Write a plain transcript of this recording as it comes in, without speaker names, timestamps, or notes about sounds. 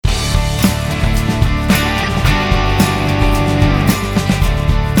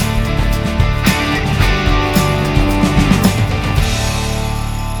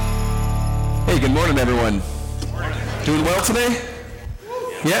everyone? Doing well today?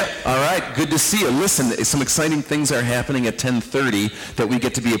 Yeah, all right, good to see you. Listen, some exciting things are happening at 10:30 that we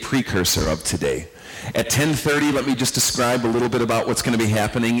get to be a precursor of today. At 10:30, let me just describe a little bit about what's going to be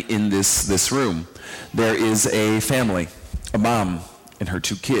happening in this room. There is a family, a mom and her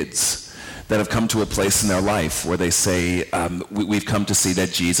 2 kids, that have come to a place in their life where they say, we've come to see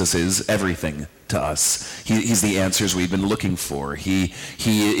that Jesus is everything to us. He's the answers we've been looking for. He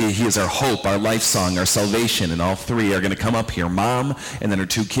is our hope, our life song, our salvation, and all 3 are going to come up here, mom and then her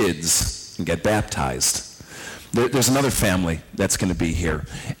 2 kids, and get baptized. There's another family that's going to be here,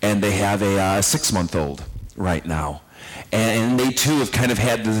 and they have a 6-month-old right now. And they too have kind of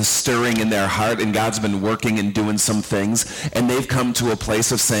had this stirring in their heart, and God's been working and doing some things, and they've come to a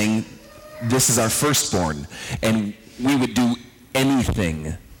place of saying, this is our firstborn, and we would do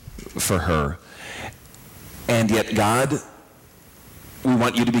anything for her. And yet, God, we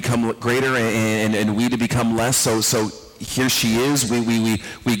want you to become greater and we to become less, so here she is.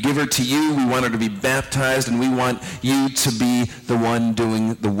 We give her to you. We want her to be baptized, and we want you to be the one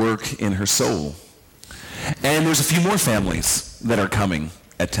doing the work in her soul. And there's a few more families that are coming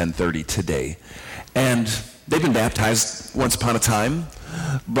at 10:30 today. And they've been baptized once upon a time,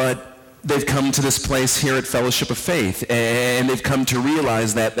 but they've come to this place here at Fellowship of Faith, and they've come to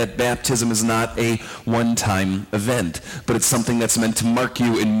realize that baptism is not a one-time event, but it's something that's meant to mark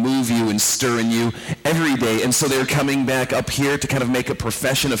you and move you and stir in you every day. And so they're coming back up here to kind of make a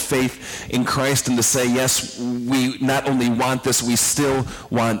profession of faith in Christ and to say, yes, we not only want this, we still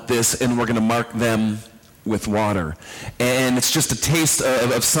want this, and we're going to mark them with water. And it's just a taste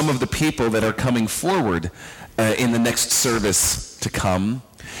of some of the people that are coming forward in the next service to come.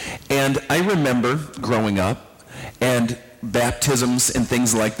 And I remember growing up, and baptisms and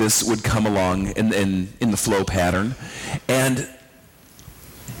things like this would come along in the flow pattern, and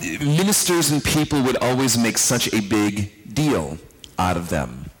ministers and people would always make such a big deal out of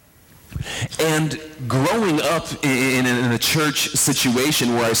them. And growing up in a church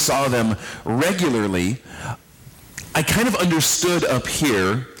situation where I saw them regularly, I kind of understood up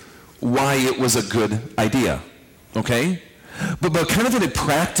here why it was a good idea, okay? But kind of at a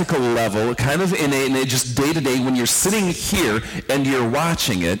practical level, kind of in a just day-to-day, when you're sitting here and you're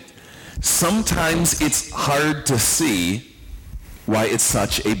watching it, sometimes it's hard to see why it's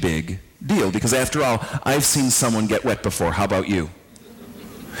such a big deal. Because after all, I've seen someone get wet before. How about you?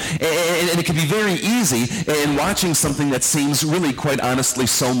 And it can be very easy in watching something that seems really, quite honestly,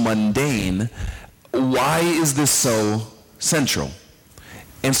 so mundane. Why is this so central?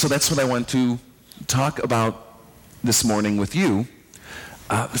 And so that's what I want to talk about this morning with you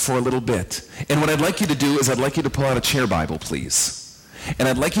for a little bit. And what I'd like you to do is I'd like you to pull out a chair Bible, please. And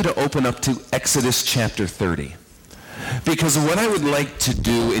I'd like you to open up to Exodus chapter 30. Because what I would like to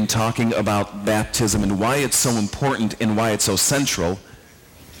do in talking about baptism and why it's so important and why it's so central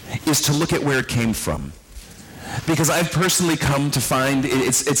is to look at where it came from. Because I've personally come to find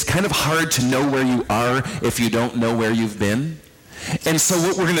it's kind of hard to know where you are if you don't know where you've been. And so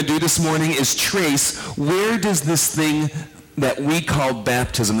what we're going to do this morning is trace, where does this thing that we call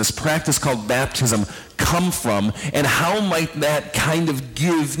baptism, this practice called baptism, come from, and how might that kind of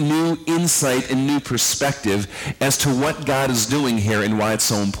give new insight and new perspective as to what God is doing here and why it's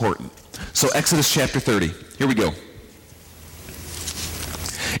so important. So Exodus chapter 30, here we go.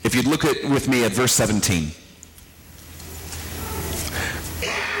 If you'd look with me at verse 17.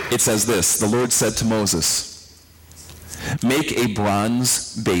 It says this, the Lord said to Moses, make a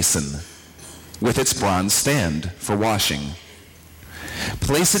bronze basin with its bronze stand for washing.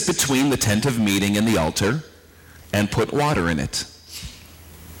 Place it between the tent of meeting and the altar, and put water in it.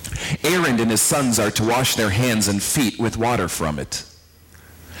 Aaron and his sons are to wash their hands and feet with water from it.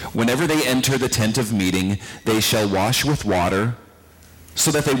 Whenever they enter the tent of meeting, they shall wash with water,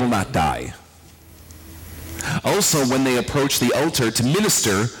 so that they will not die. Also, when they approach the altar to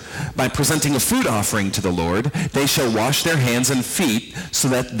minister by presenting a food offering to the Lord, they shall wash their hands and feet so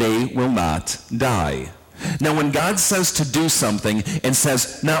that they will not die. Now, when God says to do something and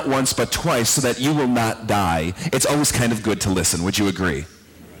says not once but twice so that you will not die, it's always kind of good to listen. Would you agree?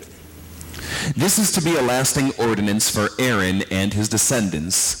 This is to be a lasting ordinance for Aaron and his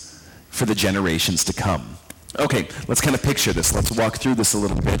descendants for the generations to come. Okay, let's kind of picture this. Let's walk through this a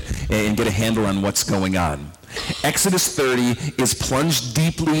little bit and get a handle on what's going on. Exodus 30 is plunged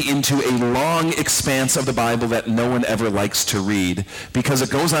deeply into a long expanse of the Bible that no one ever likes to read because it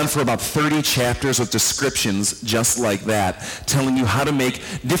goes on for about 30 chapters with descriptions just like that, telling you how to make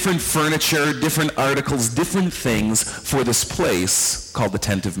different furniture, different articles, different things for this place called the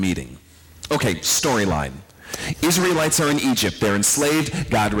tent of meeting. Okay, storyline. Israelites are in Egypt. They're enslaved.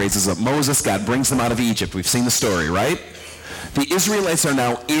 God raises up Moses. God brings them out of Egypt. We've seen the story, right? The Israelites are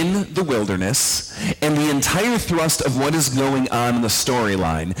now in the wilderness, and the entire thrust of what is going on in the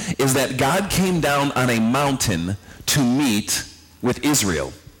storyline is that God came down on a mountain to meet with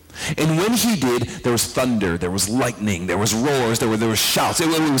Israel. And when he did, there was thunder, there was lightning, there was roars, there were shouts. It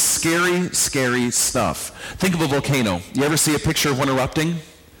was scary, scary stuff. Think of a volcano. You ever see a picture of one erupting?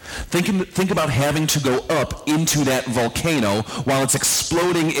 Think about having to go up into that volcano while it's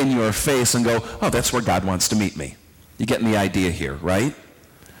exploding in your face and go, oh, that's where God wants to meet me. You're getting the idea here, right?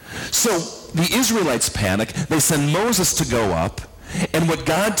 So the Israelites panic. They send Moses to go up. And what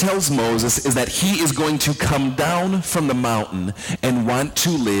God tells Moses is that he is going to come down from the mountain and want to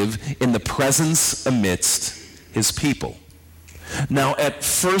live in the presence amidst his people. Now, at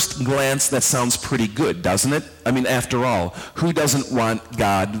first glance, that sounds pretty good, doesn't it? I mean, after all, who doesn't want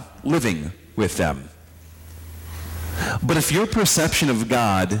God living with them? But if your perception of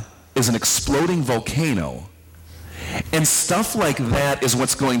God is an exploding volcano, and stuff like that is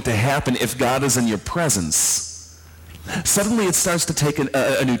what's going to happen if God is in your presence, suddenly it starts to take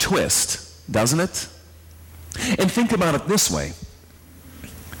a new twist, doesn't it? And think about it this way.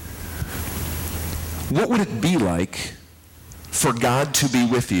 What would it be like for God to be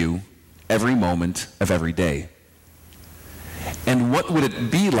with you every moment of every day? And what would it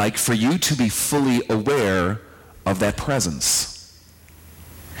be like for you to be fully aware of that presence?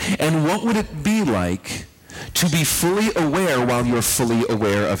 And what would it be like to be fully aware while you're fully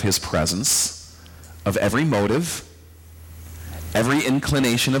aware of his presence, of every motive, every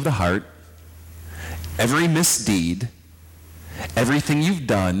inclination of the heart, every misdeed, everything you've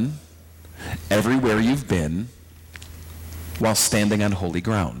done, everywhere you've been, while standing on holy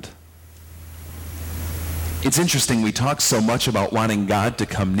ground? It's interesting, we talk so much about wanting God to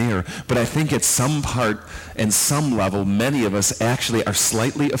come near, but I think at some part and some level, many of us actually are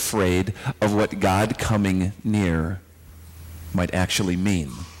slightly afraid of what God coming near might actually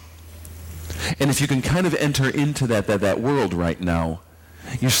mean. And if you can kind of enter into that world right now,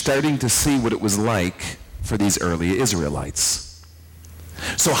 you're starting to see what it was like for these early Israelites.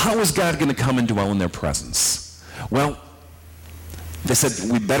 So how is God going to come and dwell in their presence? Well, they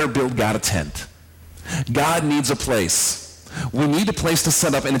said, we better build God a tent. God needs a place. We need a place to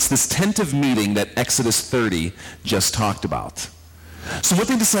set up, and it's this tent of meeting that Exodus 30 just talked about. So what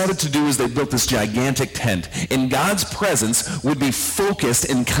they decided to do is they built this gigantic tent, and God's presence would be focused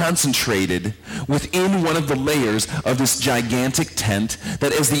and concentrated within one of the layers of this gigantic tent,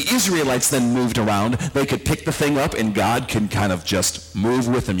 that as the Israelites then moved around, they could pick the thing up and God can kind of just move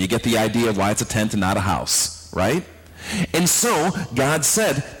with them. You get the idea of why it's a tent and not a house, right? And so God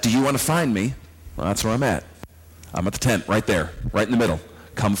said, do you want to find me? Well, that's where I'm at. I'm at the tent right there, right in the middle.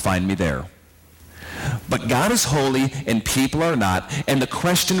 Come find me there. But God is holy and people are not, and the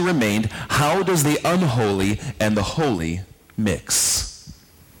question remained, how does the unholy and the holy mix?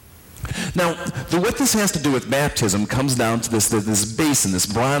 Now, what this has to do with baptism comes down to this basin, this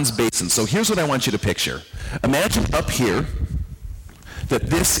bronze basin. So here's what I want you to picture. Imagine up here that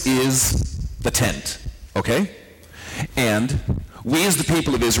this is the tent, okay? And we as the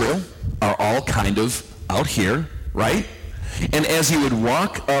people of Israel are all kind of out here, right? And as you would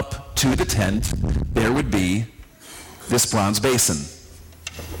walk up to the tent, there would be this bronze basin.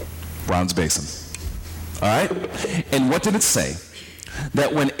 Bronze basin. All right? And what did it say?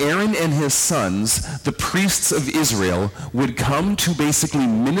 That when Aaron and his sons, the priests of Israel, would come to basically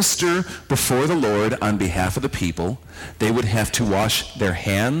minister before the Lord on behalf of the people, they would have to wash their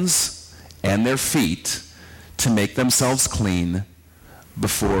hands and their feet to make themselves clean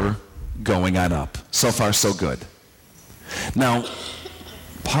before going on up. So far, so good. Now,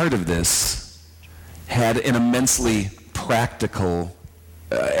 part of this had an immensely practical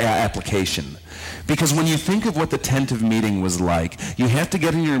application. Because when you think of what the tent of meeting was like, you have to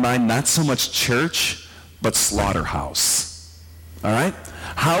get in your mind not so much church, but slaughterhouse. All right?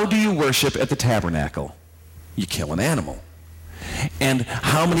 How do you worship at the tabernacle? You kill an animal. And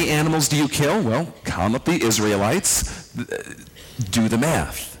how many animals do you kill? Well, count up the Israelites, do the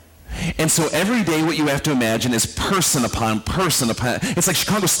math. And so every day what you have to imagine is person upon person upon, it's like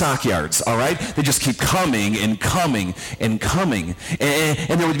Chicago stockyards, all right? They just keep coming and coming and coming.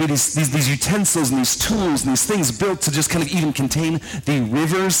 And there would be these utensils and these tools and these things built to just kind of even contain the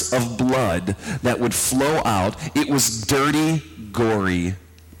rivers of blood that would flow out. It was dirty, gory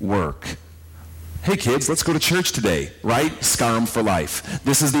work. Hey kids, let's go to church today, right? Scar 'em for life.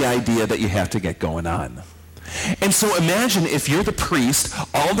 This is the idea that you have to get going on. And so imagine if you're the priest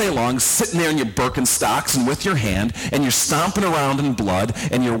all day long sitting there in your Birkenstocks and with your hand, and you're stomping around in blood,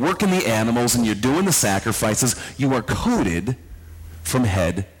 and you're working the animals, and you're doing the sacrifices. You are coated from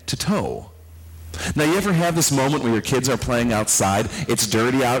head to toe. Now, you ever have this moment where your kids are playing outside, it's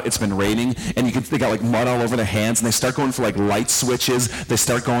dirty out, it's been raining, and they got like mud all over their hands, and they start going for like light switches, they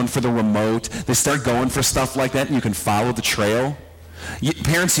start going for the remote, they start going for stuff like that, and you can follow the trail?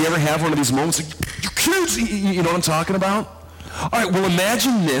 Parents, you ever have one of these moments, like, you kids, you know what I'm talking about? All right, well,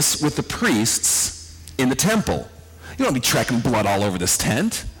 imagine this with the priests in the temple. You don't be tracking blood all over this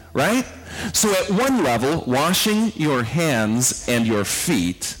tent, right? So at one level, washing your hands and your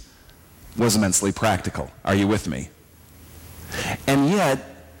feet was immensely practical. Are you with me? And yet,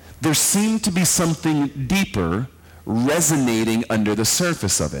 there seemed to be something deeper resonating under the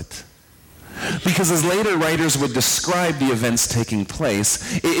surface of it. Because as later writers would describe the events taking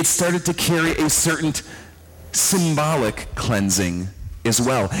place, it started to carry a certain symbolic cleansing as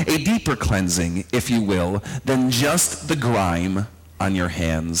well. A deeper cleansing, if you will, than just the grime on your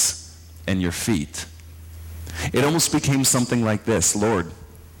hands and your feet. It almost became something like this: Lord,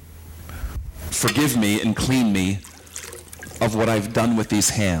 forgive me and clean me of what I've done with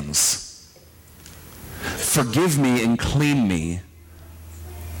these hands. Forgive me and clean me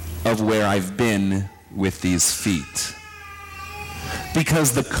of where I've been with these feet.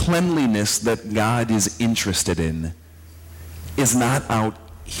 Because the cleanliness that God is interested in is not out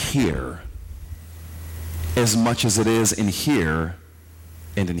here as much as it is in here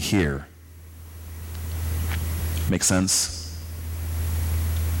and in here. Make sense?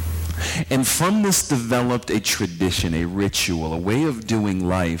 And from this developed a tradition, a ritual, a way of doing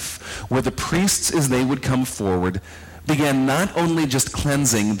life, where the priests, as they would come forward, began not only just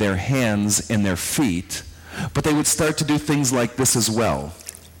cleansing their hands and their feet, but they would start to do things like this as well.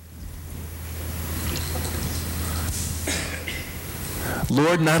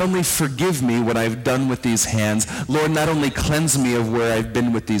 Lord, not only forgive me what I've done with these hands, Lord, not only cleanse me of where I've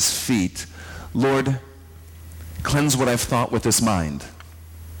been with these feet, Lord, cleanse what I've thought with this mind.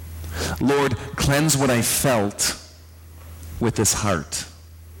 Lord, cleanse what I felt with this heart.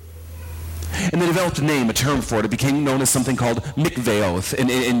 And they developed a name, a term for it. It became known as something called mikvaoth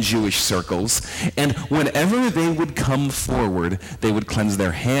in Jewish circles. And whenever they would come forward, they would cleanse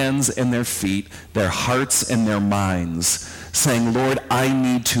their hands and their feet, their hearts and their minds, saying, Lord, I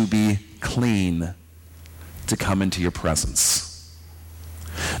need to be clean to come into your presence.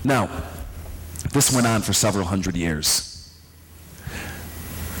 Now, this went on for several hundred years.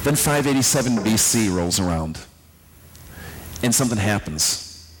 Then 587 BC rolls around, and something happens.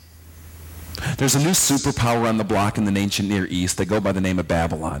 There's a new superpower on the block in the ancient Near East. They go by the name of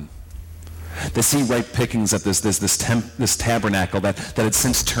Babylon. They see ripe pickings at this tabernacle that had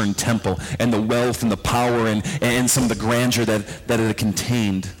since turned temple, and the wealth and the power and some of the grandeur that it had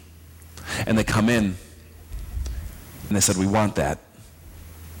contained. And they come in, and they said, we want that.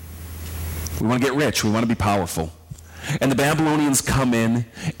 We want to get rich. We want to be powerful. And the Babylonians come in,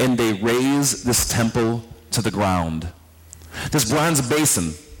 and they raise this temple to the ground. This bronze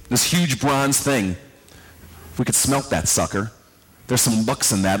basin, this huge bronze thing, if we could smelt that sucker, there's some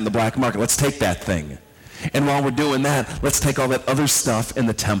bucks in that in the black market. Let's take that thing. And while we're doing that, let's take all that other stuff in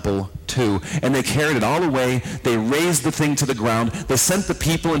the temple too. And they carried it all away. They raised the thing to the ground. They sent the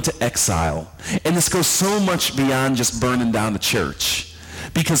people into exile. And this goes so much beyond just burning down the church.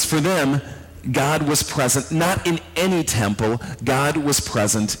 Because for them, God was present, not in any temple. God was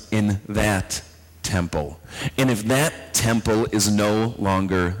present in that temple. And if that temple is no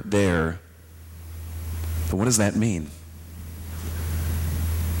longer there, then what does that mean?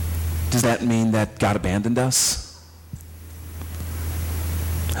 Does that mean that God abandoned us?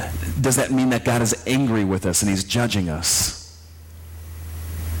 Does that mean that God is angry with us and he's judging us?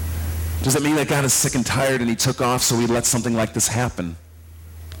 Does it mean that God is sick and tired and he took off so he let something like this happen?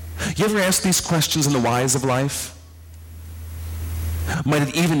 You ever ask these questions in the whys of life? Might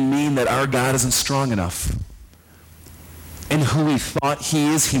it even mean that our God isn't strong enough? And who we thought he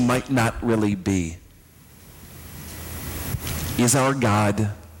is, he might not really be. Is our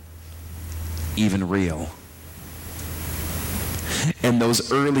God even real? And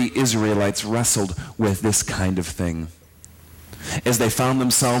those early Israelites wrestled with this kind of thing. As they found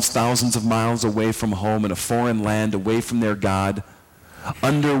themselves thousands of miles away from home in a foreign land, away from their God,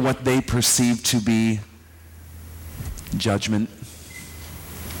 under what they perceived to be judgment,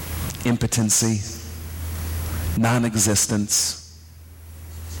 impotency, non-existence,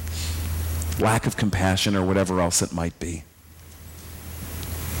 lack of compassion, or whatever else it might be.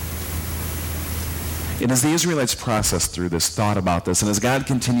 And as the Israelites processed through this, thought about this, and as God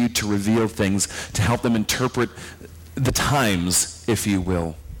continued to reveal things to help them interpret the times, if you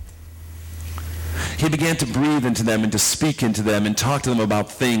will, he began to breathe into them and to speak into them and talk to them about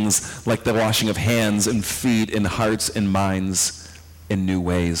things like the washing of hands and feet and hearts and minds in new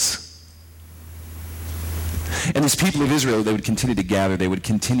ways. And these people of Israel, they would continue to gather, they would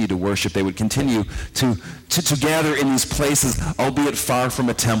continue to worship, they would continue to gather in these places, albeit far from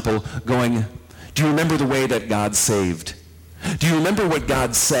a temple, going, do you remember the way that God saved? Do you remember what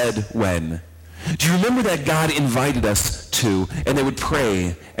God said when? Do you remember that God invited us to? And they would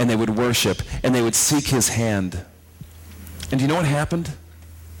pray, and they would worship, and they would seek his hand. And do you know what happened?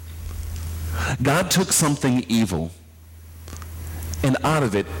 God took something evil, and out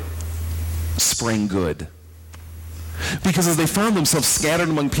of it sprang good. Because as they found themselves scattered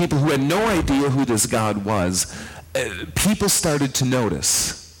among people who had no idea who this God was, people started to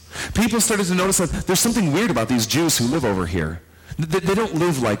notice. People started to notice that there's something weird about these Jews who live over here. They don't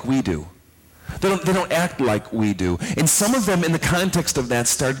live like we do. They don't act like we do. And some of them, in the context of that,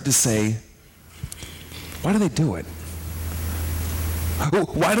 started to say, why do they do it?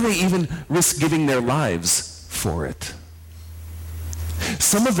 Why do they even risk giving their lives for it?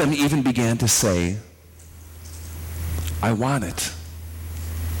 Some of them even began to say, I want it.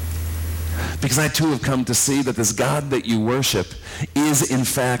 Because I too have come to see that this God that you worship is in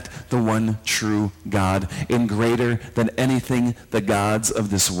fact the one true God, and greater than anything the gods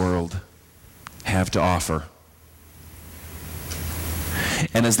of this world have to offer.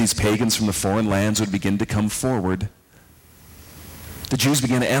 And as these pagans from the foreign lands would begin to come forward, the Jews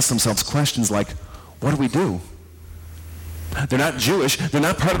began to ask themselves questions like, what do we do? They're not Jewish. They're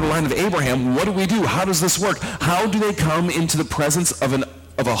not part of the line of Abraham. What do we do? How does this work? How do they come into the presence of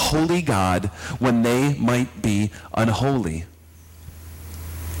a holy God when they might be unholy?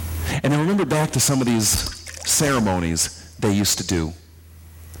 And I remember back to some of these ceremonies they used to do.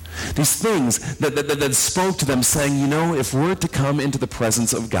 These things that spoke to them saying, you know, if we're to come into the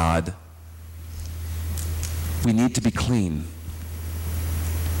presence of God, we need to be clean.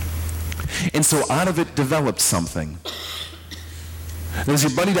 And so out of it developed something. There's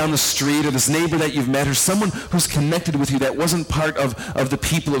your buddy down the street, or this neighbor that you've met, or someone who's connected with you that wasn't part of the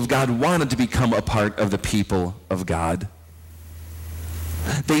people of God, wanted to become a part of the people of God.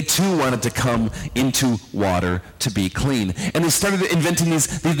 They too wanted to come into water to be clean. And they started inventing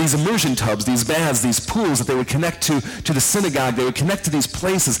these immersion tubs, these baths, these pools that they would connect to the synagogue. They would connect to these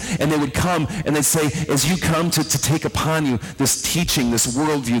places, and they would come and they'd say, as you come to take upon you this teaching, this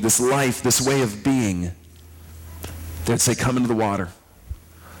worldview, this life, this way of being, they'd say, come into the water.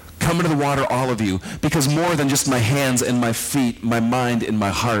 Come into the water, all of you, because more than just my hands and my feet, my mind and my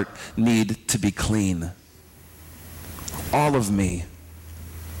heart need to be clean. All of me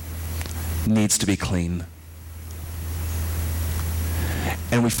needs to be clean.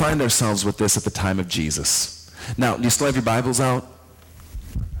 And we find ourselves with this at the time of Jesus. Now, do you still have your Bibles out?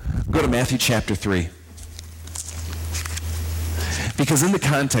 Go to Matthew chapter 3. Because in the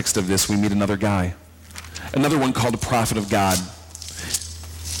context of this, we meet another guy. Another one called the prophet of God.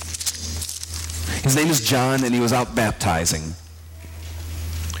 His name is John, and he was out baptizing.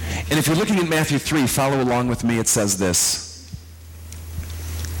 And if you're looking at Matthew 3, follow along with me. It says this.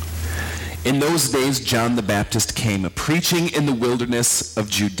 In those days, John the Baptist came, preaching in the wilderness of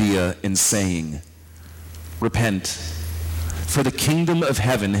Judea and saying, repent, for the kingdom of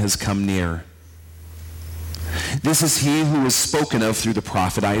heaven has come near. This is he who was spoken of through the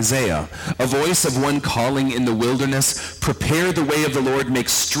prophet Isaiah, a voice of one calling in the wilderness, prepare the way of the Lord, make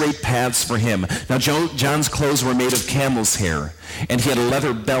straight paths for him. Now John's clothes were made of camel's hair, and he had a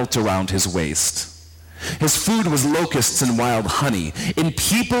leather belt around his waist. His food was locusts and wild honey, and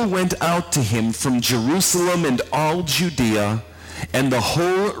people went out to him from Jerusalem and all Judea and the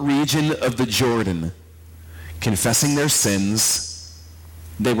whole region of the Jordan, confessing their sins.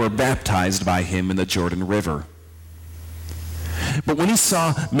 They were baptized by him in the Jordan River. But when he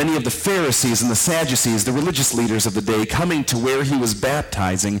saw many of the Pharisees and the Sadducees, the religious leaders of the day, coming to where he was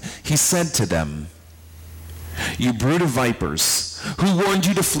baptizing, he said to them, you brood of vipers, who warned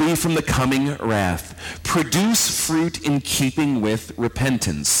you to flee from the coming wrath, produce fruit in keeping with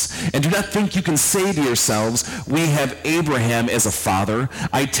repentance. And do not think you can say to yourselves, we have Abraham as a father.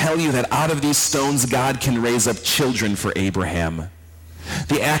 I tell you that out of these stones God can raise up children for Abraham.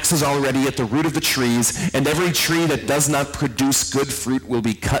 The axe is already at the root of the trees, and every tree that does not produce good fruit will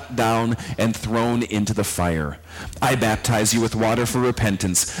be cut down and thrown into the fire. I baptize you with water for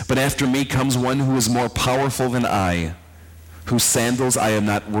repentance, but after me comes one who is more powerful than I, whose sandals I am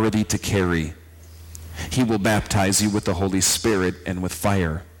not worthy to carry. He will baptize you with the Holy Spirit and with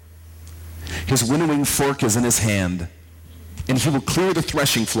fire. His winnowing fork is in his hand, and he will clear the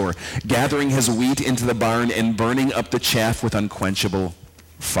threshing floor, gathering his wheat into the barn and burning up the chaff with unquenchable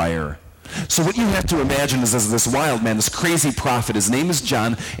fire. So what you have to imagine is this wild man, this crazy prophet, his name is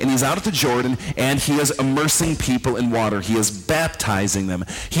John, and he's out at the Jordan, and he is immersing people in water. He is baptizing them.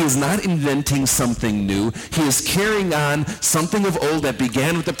 He is not inventing something new. He is carrying on something of old that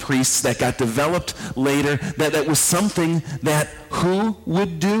began with the priests, that got developed later, that was something that who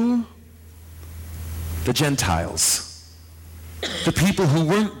would do? The Gentiles. The people who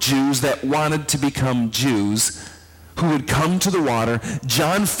weren't Jews that wanted to become Jews, who would come to the water.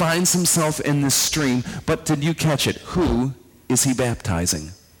 John finds himself in this stream, but did you catch it? Who is he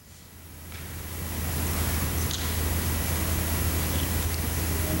baptizing?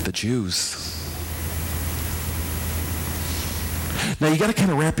 The Jews. Now you got to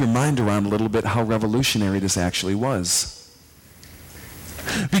kind of wrap your mind around a little bit how revolutionary this actually was.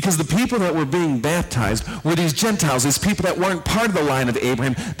 Because the people that were being baptized were these Gentiles, these people that weren't part of the line of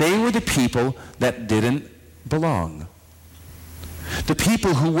Abraham. They were the people that didn't belong. The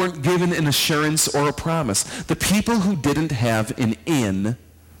people who weren't given an assurance or a promise. The people who didn't have an in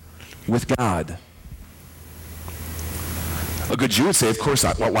with God. A good Jew would say, of course,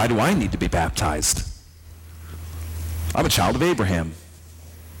 why do I need to be baptized? I'm a child of Abraham.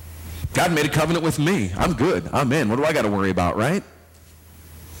 God made a covenant with me. I'm good. I'm in. What do I got to worry about, right?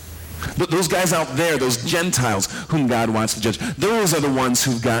 But those guys out there, those Gentiles whom God wants to judge, those are the ones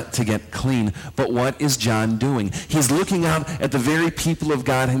who've got to get clean. But what is John doing? He's looking out at the very people of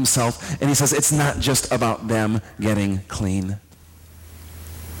God himself, and he says it's not just about them getting clean.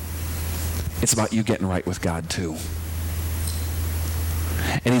 It's about you getting right with God too.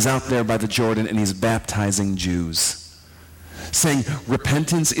 And he's out there by the Jordan, and he's baptizing Jews, saying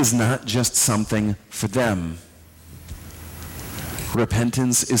repentance is not just something for them.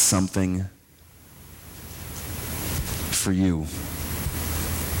 Repentance is something for you.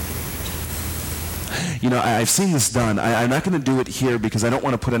 You know, I've seen this done. I'm not going to do it here because I don't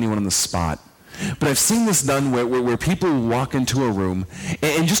want to put anyone on the spot. But I've seen this done where people walk into a room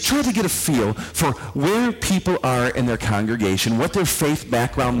and just try to get a feel for where people are in their congregation, what their faith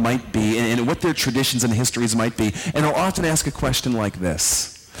background might be, and what their traditions and histories might be. And I'll often ask a question like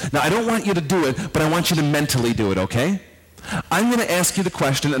this. Now, I don't want you to do it, but I want you to mentally do it, okay? I'm going to ask you the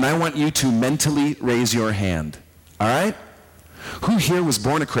question, and I want you to mentally raise your hand. All right? Who here was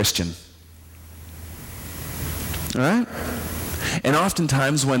born a Christian? All right? And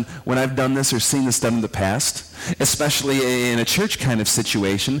oftentimes when I've done this or seen this done in the past, especially in a church kind of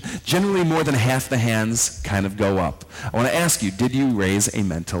situation, generally more than half the hands kind of go up. I want to ask you, did you raise a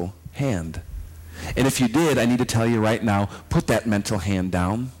mental hand? And if you did, I need to tell you right now, put that mental hand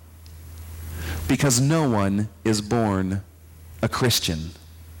down. Because no one is born a Christian.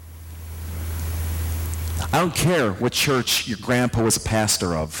 I don't care what church your grandpa was a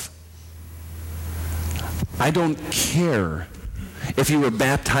pastor of. I don't care if you were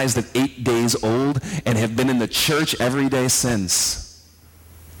baptized at 8 days old and have been in the church every day since.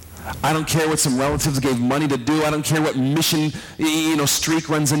 I don't care what some relatives gave money to do. I don't care what mission, streak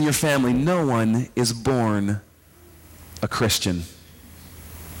runs in your family. No one is born a Christian.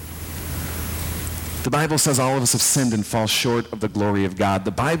 The Bible says all of us have sinned and fall short of the glory of God.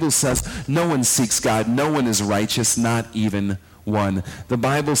 The Bible says no one seeks God. No one is righteous, not even one. The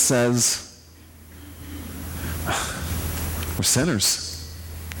Bible says we're sinners.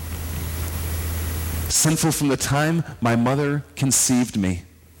 Sinful from the time my mother conceived me.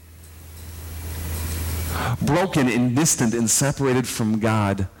 Broken and distant and separated from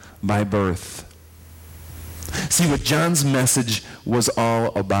God by birth. See, what John's message was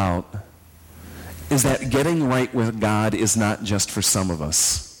all about is that getting right with God is not just for some of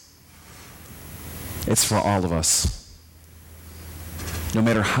us. It's for all of us. No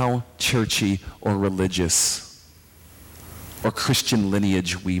matter how churchy or religious or Christian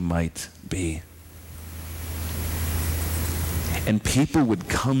lineage we might be. And people would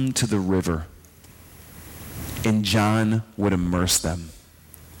come to the river, and John would immerse them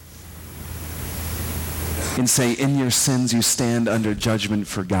and say, in your sins you stand under judgment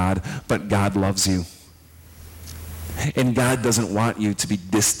for God, but God loves you. And God doesn't want you to be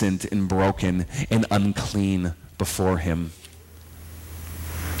distant and broken and unclean before him.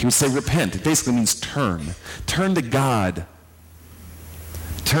 He would say, repent. It basically means turn. Turn to God.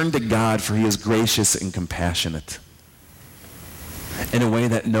 Turn to God, for he is gracious and compassionate in a way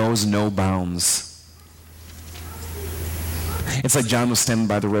that knows no bounds. It's like John was standing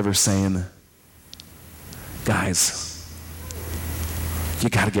by the river saying, guys, you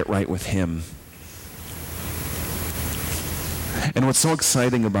got to get right with him. And what's so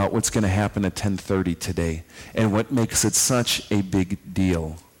exciting about what's going to happen at 10:30 today, and what makes it such a big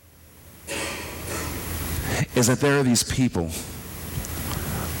deal, is that there are these people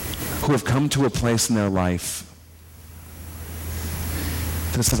who have come to a place in their life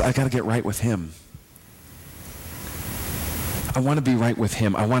that says, I got to get right with him. I want to be right with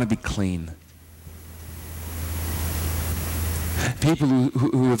him. I want to be clean. People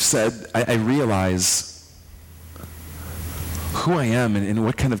who have said, I realize who I am and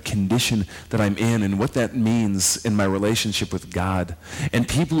what kind of condition that I'm in and what that means in my relationship with God. And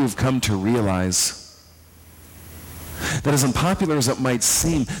people who have come to realize that as unpopular as it might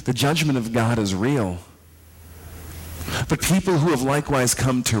seem, the judgment of God is real. But people who have likewise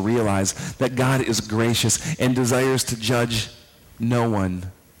come to realize that God is gracious and desires to judge no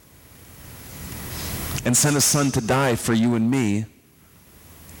one and sent his son to die for you and me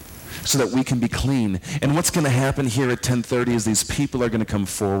so that we can be clean. And what's going to happen here at 10:30 is these people are going to come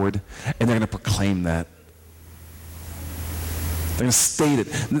forward and they're going to proclaim that. They're going to state it.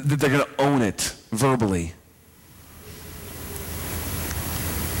 They're going to own it verbally.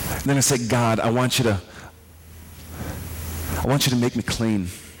 And they're going to say, God, I want you to make me clean.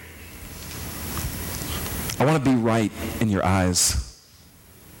 I want to be right in your eyes.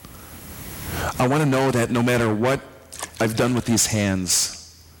 I want to know that no matter what I've done with these hands,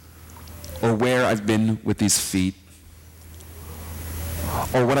 or where I've been with these feet,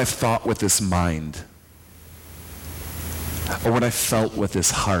 or what I've thought with this mind, or what I've felt with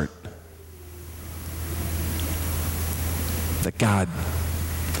this heart, that God,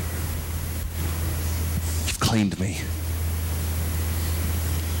 you've cleaned me.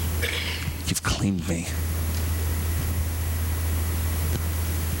 You've cleaned me.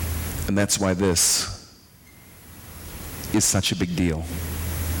 And that's why this is such a big deal.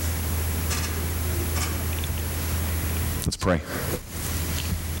 Let's pray.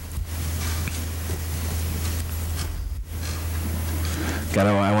 God,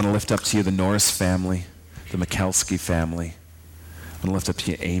 I want to lift up to you the Norris family, the Mikalski family. I want to lift up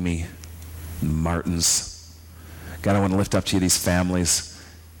to you Amy, the Martins. God, I want to lift up to you these families,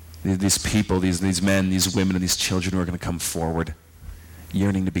 these people, these men, these women, and these children who are going to come forward,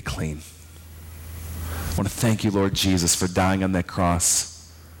 yearning to be clean. I want to thank you, Lord Jesus, for dying on that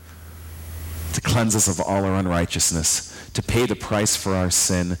cross to cleanse us of all our unrighteousness, to pay the price for our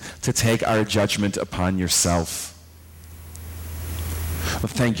sin, to take our judgment upon yourself. Well,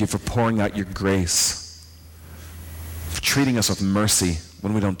 thank you for pouring out your grace, for treating us with mercy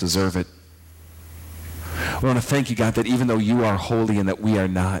when we don't deserve it. We want to thank you, God, that even though you are holy and that we are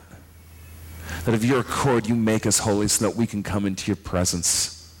not, that of your accord you make us holy so that we can come into your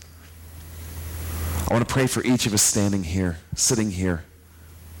presence. I want to pray for each of us standing here, sitting here,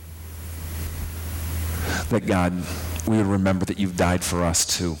 that God, we would remember that you've died for us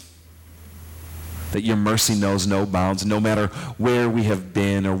too. That your mercy knows no bounds, no matter where we have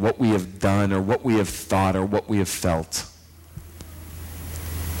been or what we have done or what we have thought or what we have felt.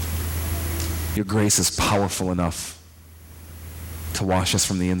 Your grace is powerful enough to wash us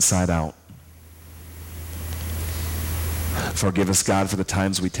from the inside out. Forgive us, God, for the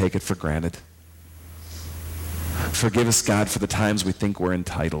times we take it for granted. Forgive us, God, for the times we think we're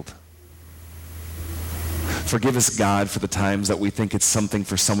entitled. Forgive us, God, for the times that we think it's something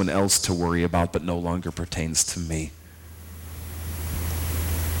for someone else to worry about but no longer pertains to me.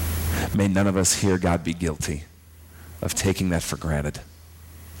 May none of us here, God, be guilty of taking that for granted.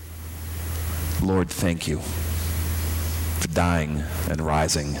 Lord, thank you for dying and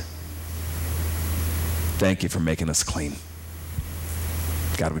rising. Thank you for making us clean.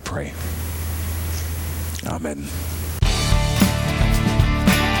 God, we pray. Amen.